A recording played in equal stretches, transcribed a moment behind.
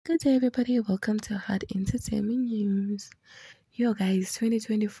Good day, everybody. Welcome to Hot Entertainment News. Yo, guys,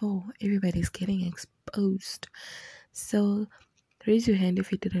 2024, everybody's getting exposed. So, raise your hand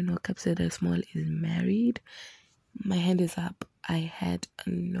if you didn't know Kabza the Small is married. My hand is up. I had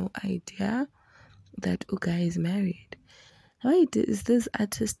no idea that Uga is married. Why is this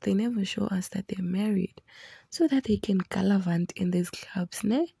artist, they never show us that they're married so that they can gallivant in these clubs,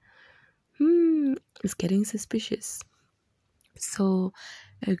 ne? It's getting suspicious. So,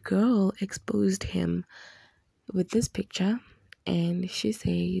 a girl exposed him with this picture, and she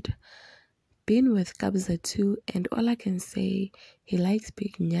said, been with Kabza too, and all I can say, he likes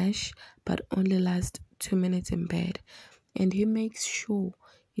big nyash, but only lasts 2 minutes in bed, and he makes sure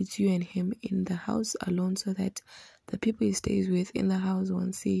it's you and him in the house alone so that the people he stays with in the house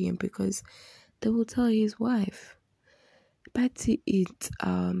won't see him because they will tell his wife. But it's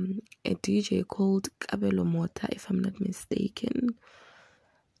a DJ called Kabelo Mota, if I'm not mistaken.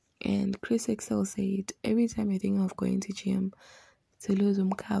 And Chris Excel said, every time you think of going to gym to lose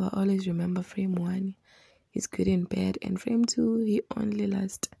Umkaba, always remember frame 1. He's good in bed. And frame 2, he only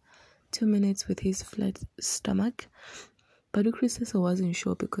lasts 2 minutes with his flat stomach. But Chris Excel wasn't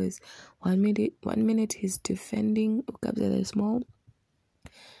sure because one minute he's defending Kabza the Small.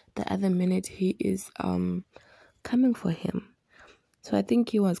 The other minute he is coming for him. So I think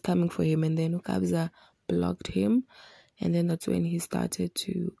he was coming for him, and then Kabza blocked him. And then that's when he started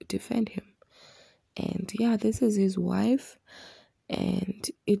to defend him. And yeah, this is his wife. And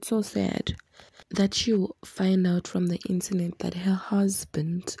it's so sad that you find out from the internet that her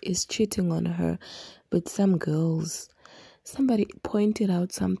husband is cheating on her with some girls. Somebody pointed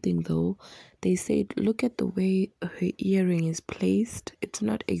out something though. They said, look at the way her earring is placed. It's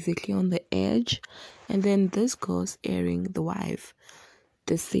not exactly on the edge. And then this girl's earring, the wife,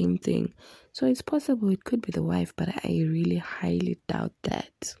 the same thing. So it's possible it could be the wife, but I really highly doubt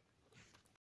that.